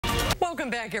Welcome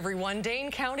back, everyone.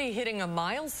 Dane County hitting a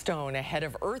milestone ahead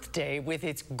of Earth Day with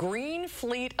its green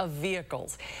fleet of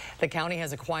vehicles. The county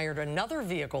has acquired another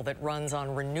vehicle that runs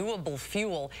on renewable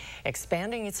fuel,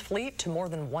 expanding its fleet to more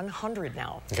than 100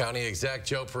 now. County exec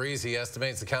Joe Parisi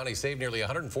estimates the county saved nearly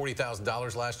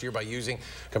 $140,000 last year by using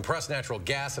compressed natural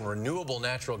gas and renewable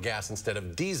natural gas instead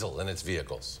of diesel in its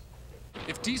vehicles.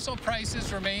 If diesel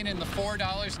prices remain in the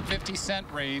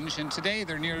 $4.50 range, and today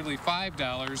they're nearly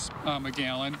 $5 a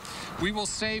gallon, we will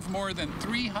save more than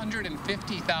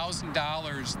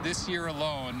 $350,000 this year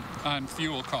alone on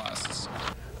fuel costs.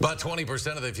 About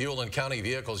 20% of the fuel in county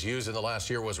vehicles used in the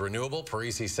last year was renewable.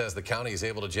 Parisi says the county is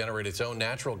able to generate its own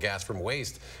natural gas from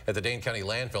waste at the Dane County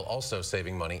landfill, also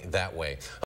saving money that way.